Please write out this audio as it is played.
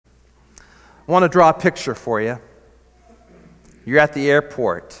I want to draw a picture for you. You're at the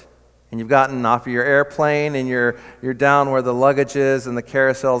airport, and you've gotten off of your airplane, and you're down where the luggage is, and the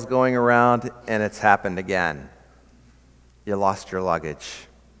carousel's going around, and it's happened again. You lost your luggage.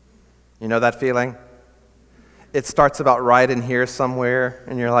 You know that feeling? It starts about right in here somewhere,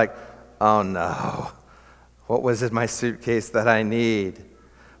 and you're like, oh no, what was in my suitcase that I need?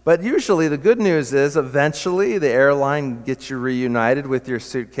 But usually the good news is eventually the airline gets you reunited with your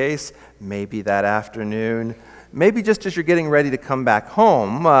suitcase, maybe that afternoon, maybe just as you're getting ready to come back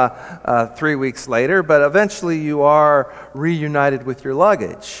home 3 weeks later, but eventually you are reunited with your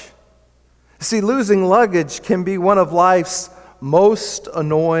luggage. See, losing luggage can be one of life's most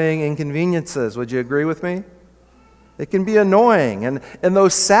annoying inconveniences. Would you agree with me? It can be annoying. And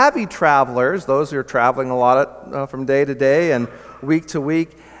those savvy travelers, those who are traveling a lot from day to day and week to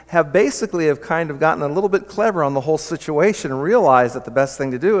week, have kind of gotten a little bit clever on the whole situation and realize that the best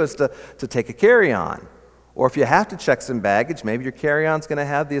thing to do is to take a carry-on. Or if you have to check some baggage, maybe your carry-on's going to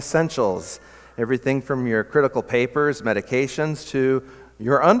have the essentials. Everything from your critical papers, medications, to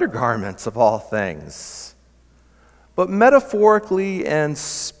your undergarments of all things. But metaphorically and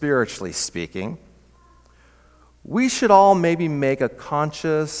spiritually speaking, we should all maybe make a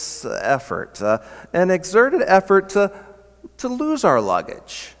conscious effort, an exerted effort to lose our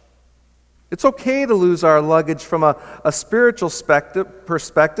luggage. It's okay to lose our luggage from a spiritual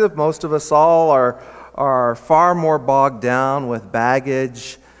perspective. Most of us all are far more bogged down with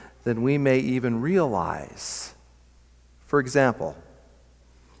baggage than we may even realize. For example,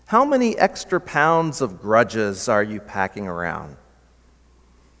 how many extra pounds of grudges are you packing around?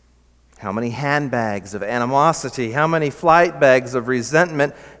 How many handbags of animosity? How many flight bags of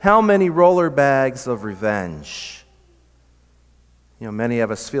resentment? How many roller bags of revenge? You know, many of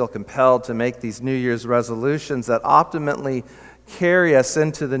us feel compelled to make these New Year's resolutions that optimally carry us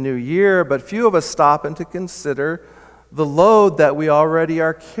into the new year, but few of us stop and to consider the load that we already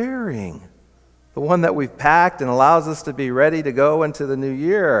are carrying, the one that we've packed and allows us to be ready to go into the new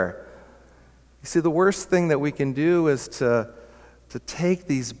year. You see, the worst thing that we can do is to take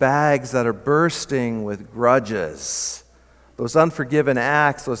these bags that are bursting with grudges, those unforgiven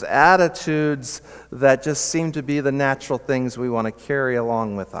acts, those attitudes that just seem to be the natural things we want to carry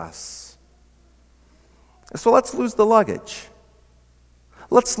along with us. So let's lose the luggage.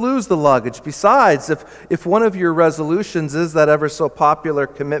 Let's lose the luggage. Besides, if one of your resolutions is that ever so popular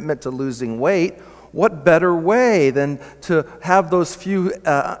commitment to losing weight, what better way than to have those few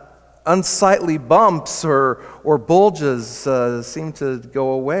unsightly bumps or bulges seem to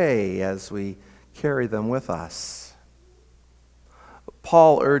go away as we carry them with us?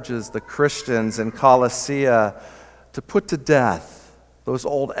 Paul urges the Christians in Colossae to put to death those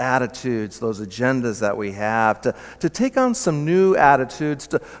old attitudes, those agendas that we have, to take on some new attitudes,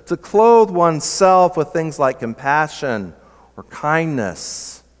 to clothe oneself with things like compassion or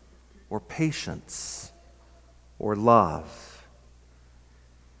kindness or patience or love.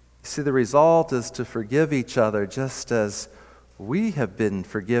 You see, the result is to forgive each other just as we have been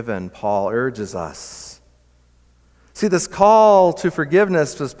forgiven, Paul urges us. See, this call to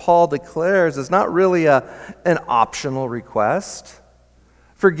forgiveness, as Paul declares, is not really an optional request.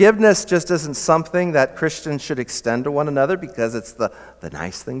 Forgiveness just isn't something that Christians should extend to one another because it's the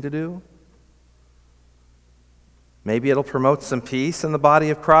nice thing to do. Maybe it'll promote some peace in the body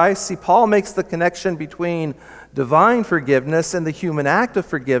of Christ. See, Paul makes the connection between divine forgiveness and the human act of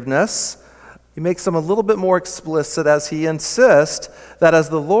forgiveness. He makes them a little bit more explicit as he insists that as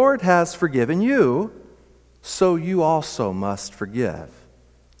the Lord has forgiven you, so you also must forgive.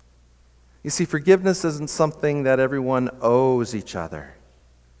 You see, forgiveness isn't something that everyone owes each other.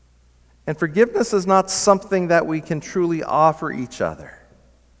 And forgiveness is not something that we can truly offer each other.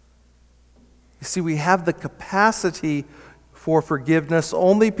 You see, we have the capacity for forgiveness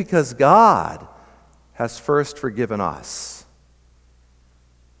only because God has first forgiven us.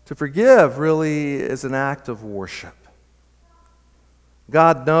 To forgive really is an act of worship.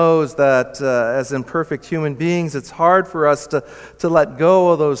 God knows that as imperfect human beings, it's hard for us to let go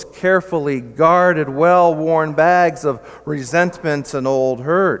of those carefully guarded, well-worn bags of resentments and old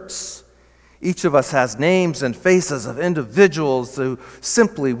hurts. Each of us has names and faces of individuals who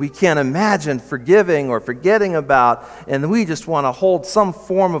simply we can't imagine forgiving or forgetting about, and we just want to hold some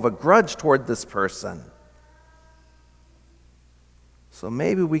form of a grudge toward this person. So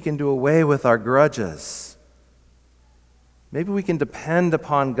maybe we can do away with our grudges. Maybe we can depend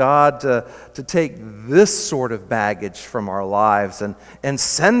upon God to take this sort of baggage from our lives and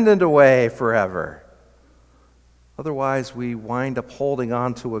send it away forever. Otherwise, we wind up holding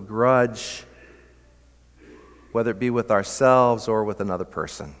on to a grudge, whether it be with ourselves or with another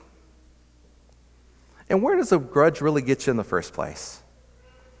person. And where does a grudge really get you in the first place?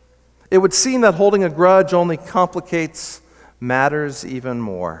 It would seem that holding a grudge only complicates matters even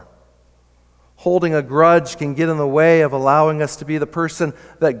more. Holding a grudge can get in the way of allowing us to be the person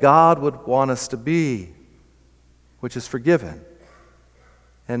that God would want us to be, which is forgiven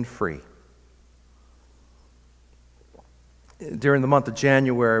and free. During the month of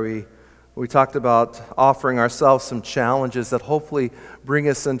January, we talked about offering ourselves some challenges that hopefully bring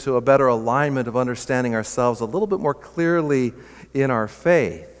us into a better alignment of understanding ourselves a little bit more clearly in our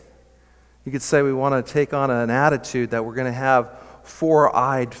faith. You could say we want to take on an attitude that we're going to have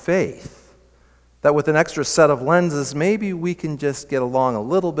four-eyed faith. That with an extra set of lenses, maybe we can just get along a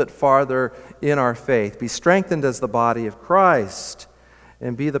little bit farther in our faith, be strengthened as the body of Christ,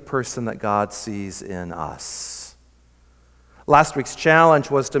 and be the person that God sees in us. Last week's challenge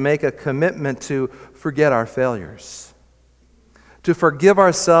was to make a commitment to forget our failures, to forgive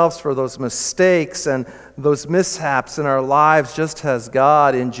ourselves for those mistakes and those mishaps in our lives, just as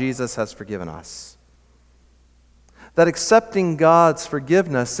God in Jesus has forgiven us. That accepting God's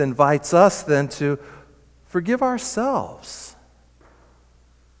forgiveness invites us then to forgive ourselves.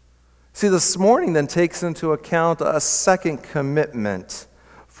 See, this morning then takes into account a second commitment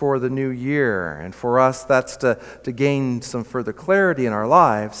for the new year. And for us, that's to gain some further clarity in our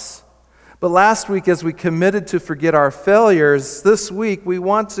lives. But last week, as we committed to forget our failures, this week we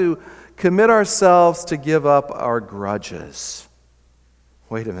want to commit ourselves to give up our grudges.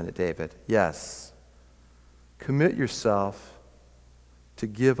 Wait a minute, David. Yes. Commit yourself to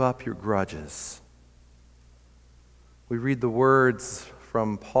give up your grudges. We read the words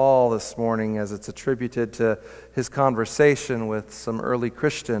from Paul this morning as it's attributed to his conversation with some early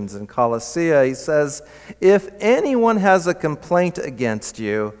Christians in Colossae. He says, "If anyone has a complaint against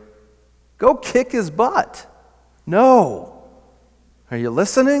you, go kick his butt." No. Are you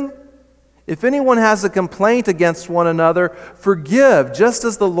listening? If anyone has a complaint against one another, forgive, just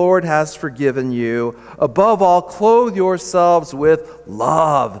as the Lord has forgiven you. Above all, clothe yourselves with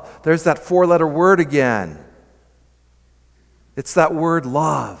love. There's that four-letter word again. It's that word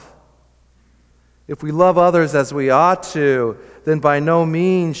love. If we love others as we ought to, then by no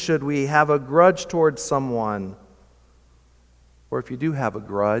means should we have a grudge towards someone. Or if you do have a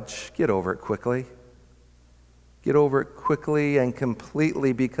grudge, get over it quickly. Get over it quickly and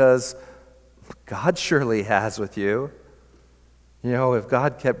completely, because God surely has with you. You know, if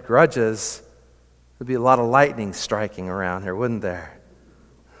God kept grudges, there'd be a lot of lightning striking around here, wouldn't there?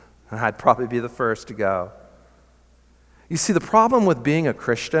 I'd probably be the first to go. You see, the problem with being a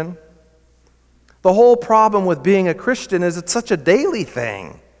Christian, the whole problem with being a Christian is it's such a daily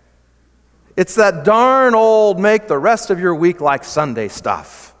thing. It's that darn old make the rest of your week like Sunday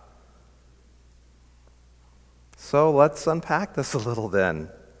stuff. So let's unpack this a little then.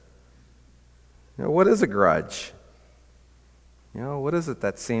 You know, what is a grudge? You know, what is it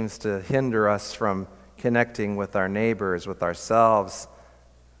that seems to hinder us from connecting with our neighbors, with ourselves,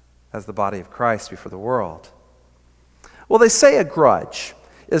 as the body of Christ before the world? Well, they say a grudge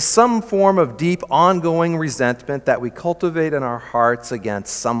is some form of deep, ongoing resentment that we cultivate in our hearts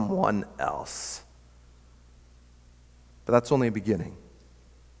against someone else. But that's only a beginning.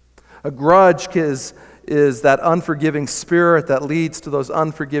 A grudge is that unforgiving spirit that leads to those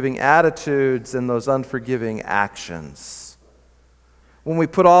unforgiving attitudes and those unforgiving actions. When we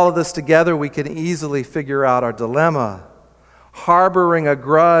put all of this together, we can easily figure out our dilemma. Harboring a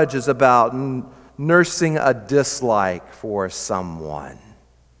grudge is about nursing a dislike for someone.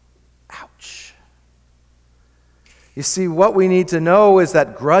 Ouch. You see, what we need to know is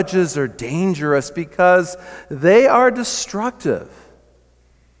that grudges are dangerous because they are destructive.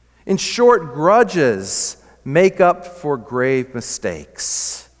 In short, grudges make up for grave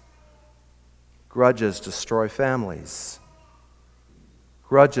mistakes. Grudges destroy families.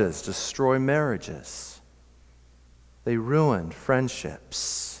 Grudges destroy marriages. They ruin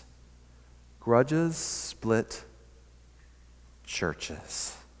friendships. Grudges split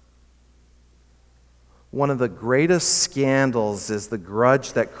churches. One of the greatest scandals is the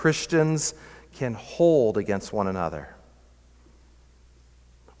grudge that Christians can hold against one another.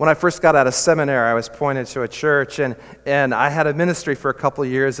 When I first got out of seminary, I was pointed to a church, and I had a ministry for a couple of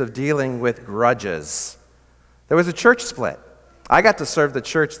years of dealing with grudges. There was a church split. I got to serve the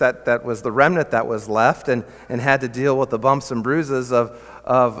church that was the remnant that was left and had to deal with the bumps and bruises of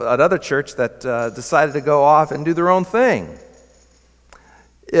another church that decided to go off and do their own thing.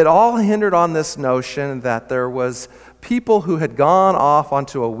 It all hindered on this notion that there was people who had gone off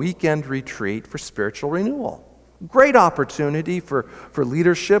onto a weekend retreat for spiritual renewal. Great opportunity for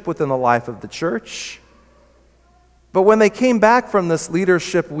leadership within the life of the church. But when they came back from this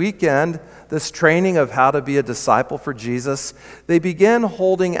leadership weekend, this training of how to be a disciple for Jesus, they began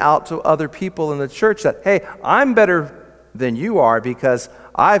holding out to other people in the church that, hey, I'm better than you are because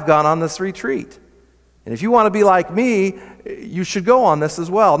I've gone on this retreat. And if you want to be like me, you should go on this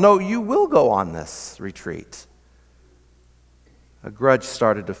as well. No, you will go on this retreat. A grudge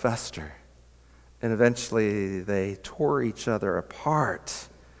started to fester. And eventually they tore each other apart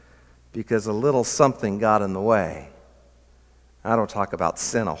because a little something got in the way. I don't talk about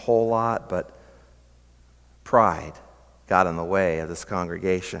sin a whole lot, but pride got in the way of this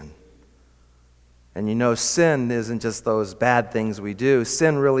congregation. And you know, sin isn't just those bad things we do.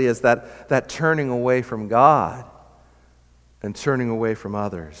 Sin really is that turning away from God and turning away from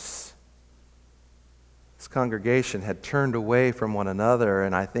others. This congregation had turned away from one another,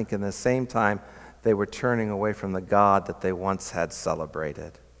 and I think in the same time, they were turning away from the God that they once had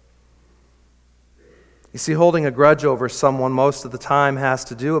celebrated. You see, holding a grudge over someone most of the time has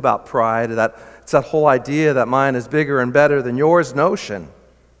to do about pride. It's that whole idea that mine is bigger and better than yours notion.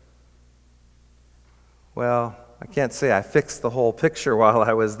 Well, I can't say I fixed the whole picture while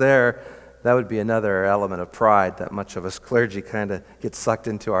I was there. That would be another element of pride that much of us clergy kind of get sucked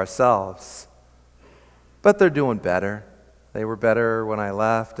into ourselves. But they're doing better. They were better when I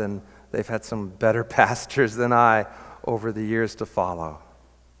left, and they've had some better pastors than I over the years to follow.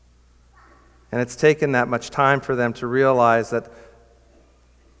 And it's taken that much time for them to realize that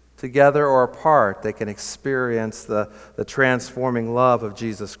together or apart, they can experience the transforming love of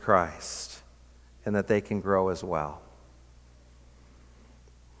Jesus Christ, and that they can grow as well.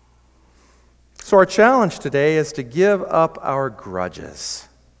 So our challenge today is to give up our grudges.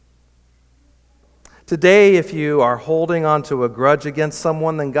 Today, if you are holding on to a grudge against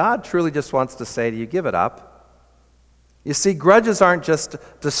someone, then God truly just wants to say to you, give it up. You see, grudges aren't just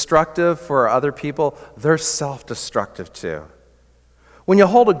destructive for other people, they're self-destructive too. When you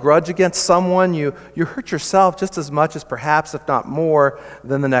hold a grudge against someone, you hurt yourself just as much as perhaps, if not more,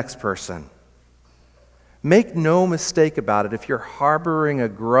 than the next person. Make no mistake about it, if you're harboring a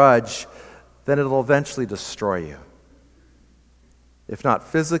grudge, then it'll eventually destroy you. If not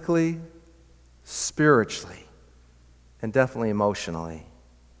physically, spiritually, and definitely emotionally.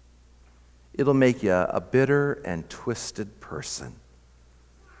 It'll make you a bitter and twisted person.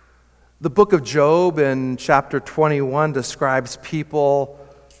 The book of Job in chapter 21 describes people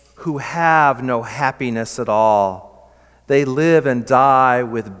who have no happiness at all. They live and die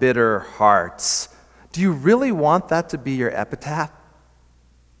with bitter hearts. Do you really want that to be your epitaph?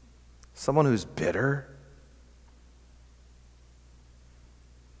 Someone who's bitter?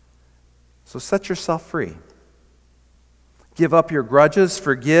 So set yourself free. Give up your grudges,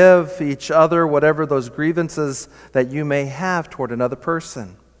 forgive each other whatever those grievances that you may have toward another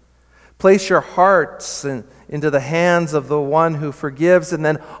person. Place your hearts into the hands of the one who forgives, and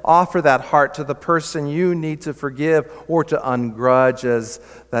then offer that heart to the person you need to forgive or to ungrudge, as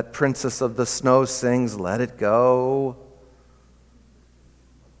that Princess of the Snow sings, let it go.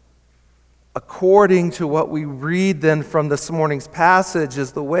 According to what we read then from this morning's passage,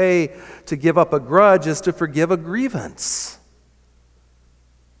 is the way to give up a grudge is to forgive a grievance.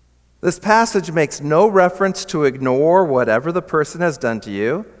 This passage makes no reference to ignore whatever the person has done to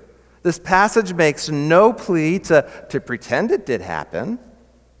you. This passage makes no plea to pretend it did happen,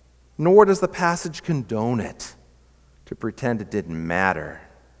 nor does the passage condone it, to pretend it didn't matter.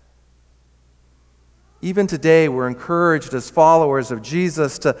 Even today, we're encouraged as followers of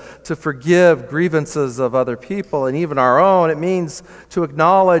Jesus to forgive grievances of other people and even our own. It means to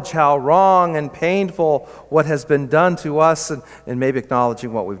acknowledge how wrong and painful what has been done to us, and maybe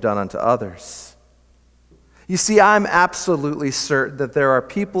acknowledging what we've done unto others. You see, I'm absolutely certain that there are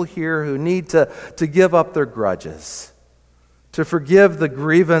people here who need to give up their grudges, to forgive the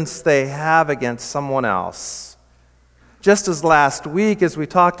grievance they have against someone else. Just as last week, as we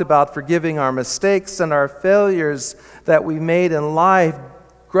talked about forgiving our mistakes and our failures that we made in life,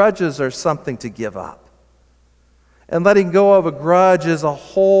 grudges are something to give up. And letting go of a grudge is a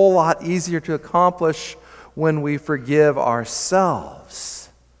whole lot easier to accomplish when we forgive ourselves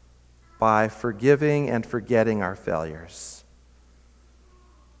by forgiving and forgetting our failures.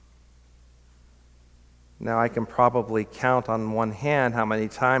 Now, I can probably count on one hand how many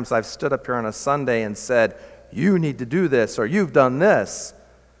times I've stood up here on a Sunday and said, you need to do this, or you've done this.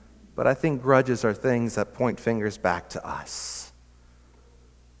 But I think grudges are things that point fingers back to us.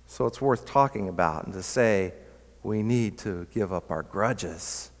 So it's worth talking about and to say we need to give up our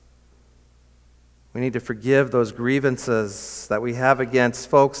grudges. We need to forgive those grievances that we have against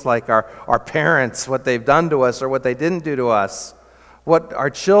folks like our parents, what they've done to us or what they didn't do to us, what our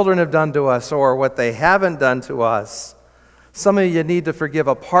children have done to us or what they haven't done to us. Some of you need to forgive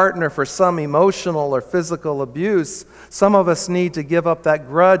a partner for some emotional or physical abuse. Some of us need to give up that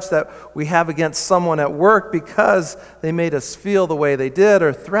grudge that we have against someone at work because they made us feel the way they did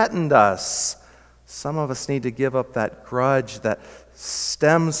or threatened us. Some of us need to give up that grudge that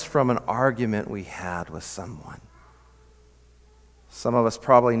stems from an argument we had with someone. Some of us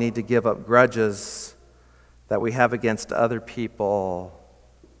probably need to give up grudges that we have against other people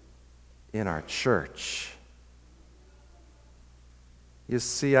in our church. You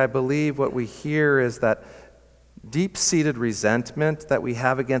see, I believe what we hear is that deep-seated resentment that we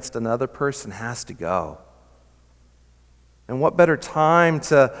have against another person has to go. And what better time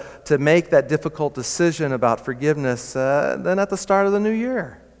to make that difficult decision about forgiveness than at the start of the new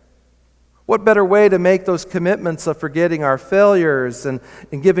year? What better way to make those commitments of forgetting our failures and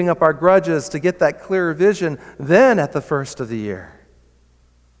giving up our grudges to get that clearer vision than at the first of the year?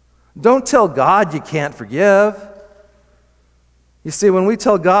 Don't tell God you can't forgive. You see, when we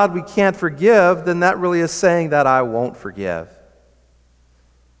tell God we can't forgive, then that really is saying that I won't forgive.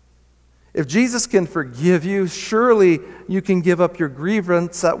 If Jesus can forgive you, surely you can give up your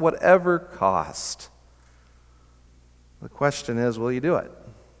grievance at whatever cost. The question is, will you do it?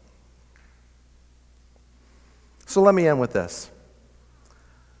 So let me end with this.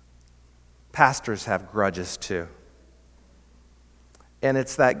 Pastors have grudges too. And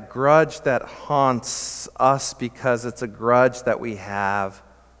it's that grudge that haunts us because it's a grudge that we have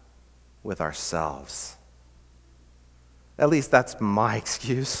with ourselves. At least that's my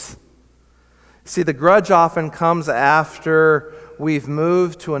excuse. See, the grudge often comes after we've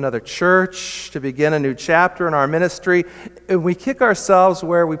moved to another church to begin a new chapter in our ministry, and we kick ourselves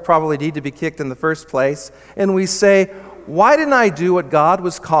where we probably need to be kicked in the first place, and we say, why didn't I do what God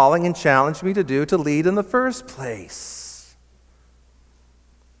was calling and challenged me to do to lead in the first place?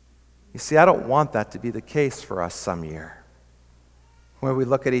 You see, I don't want that to be the case for us some year, where we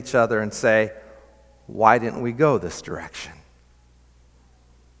look at each other and say, why didn't we go this direction?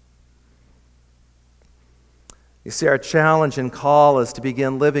 You see, our challenge and call is to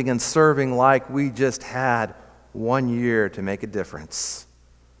begin living and serving like we just had 1 year to make a difference.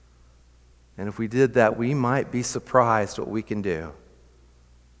 And if we did that, we might be surprised what we can do.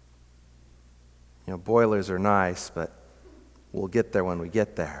 You know, boilers are nice, but we'll get there when we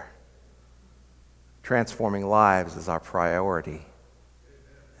get there. Transforming lives is our priority.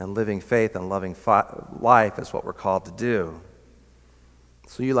 And living faith and loving life is what we're called to do.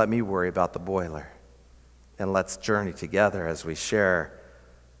 So you let me worry about the boiler. And let's journey together as we share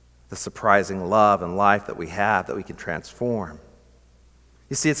the surprising love and life that we have that we can transform.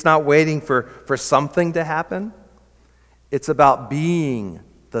 You see, it's not waiting for something to happen. It's about being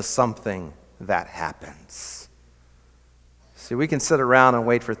the something that happens. See, we can sit around and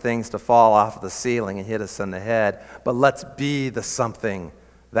wait for things to fall off of the ceiling and hit us in the head, but let's be the something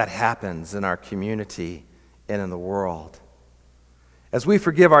that happens in our community and in the world. As we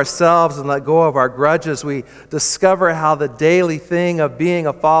forgive ourselves and let go of our grudges, we discover how the daily thing of being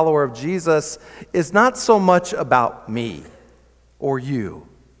a follower of Jesus is not so much about me or you.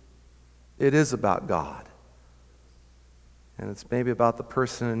 It is about God. And it's maybe about the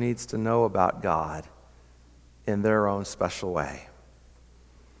person who needs to know about God in their own special way.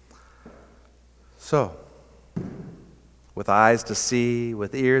 So, with eyes to see,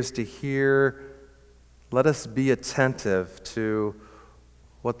 with ears to hear, let us be attentive to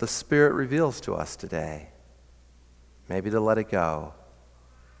what the Spirit reveals to us today. Maybe to let it go,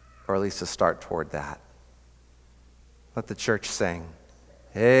 or at least to start toward that. Let the church sing.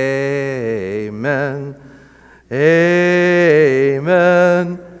 Amen.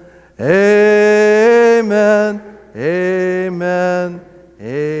 Amen. Amen. Amen.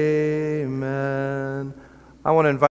 Amen. I want to invite